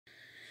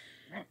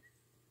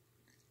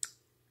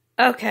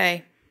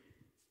Okay.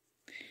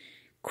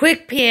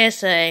 Quick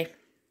PSA.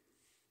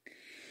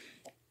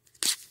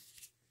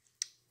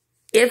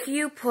 If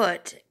you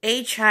put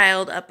a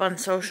child up on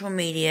social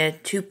media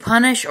to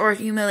punish or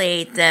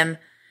humiliate them,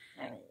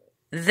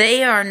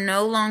 they are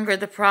no longer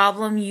the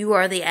problem, you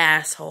are the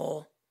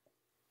asshole.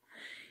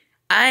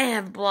 I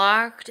have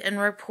blocked and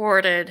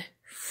reported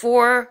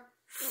 5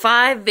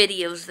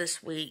 videos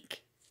this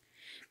week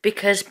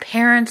because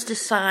parents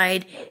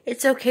decide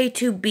it's okay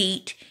to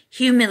beat,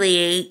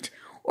 humiliate,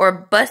 or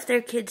bust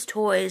their kids'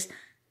 toys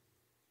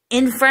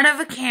in front of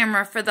a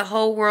camera for the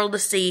whole world to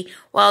see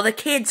while the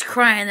kids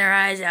crying their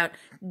eyes out.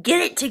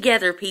 Get it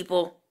together,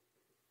 people.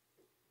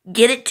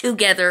 Get it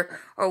together,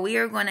 or we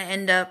are going to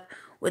end up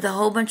with a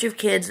whole bunch of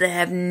kids that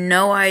have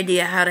no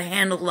idea how to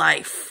handle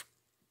life.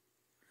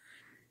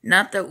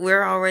 Not that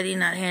we're already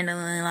not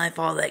handling life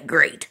all that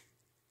great.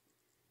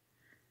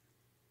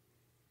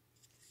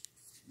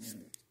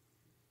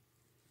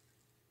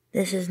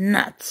 This is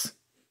nuts.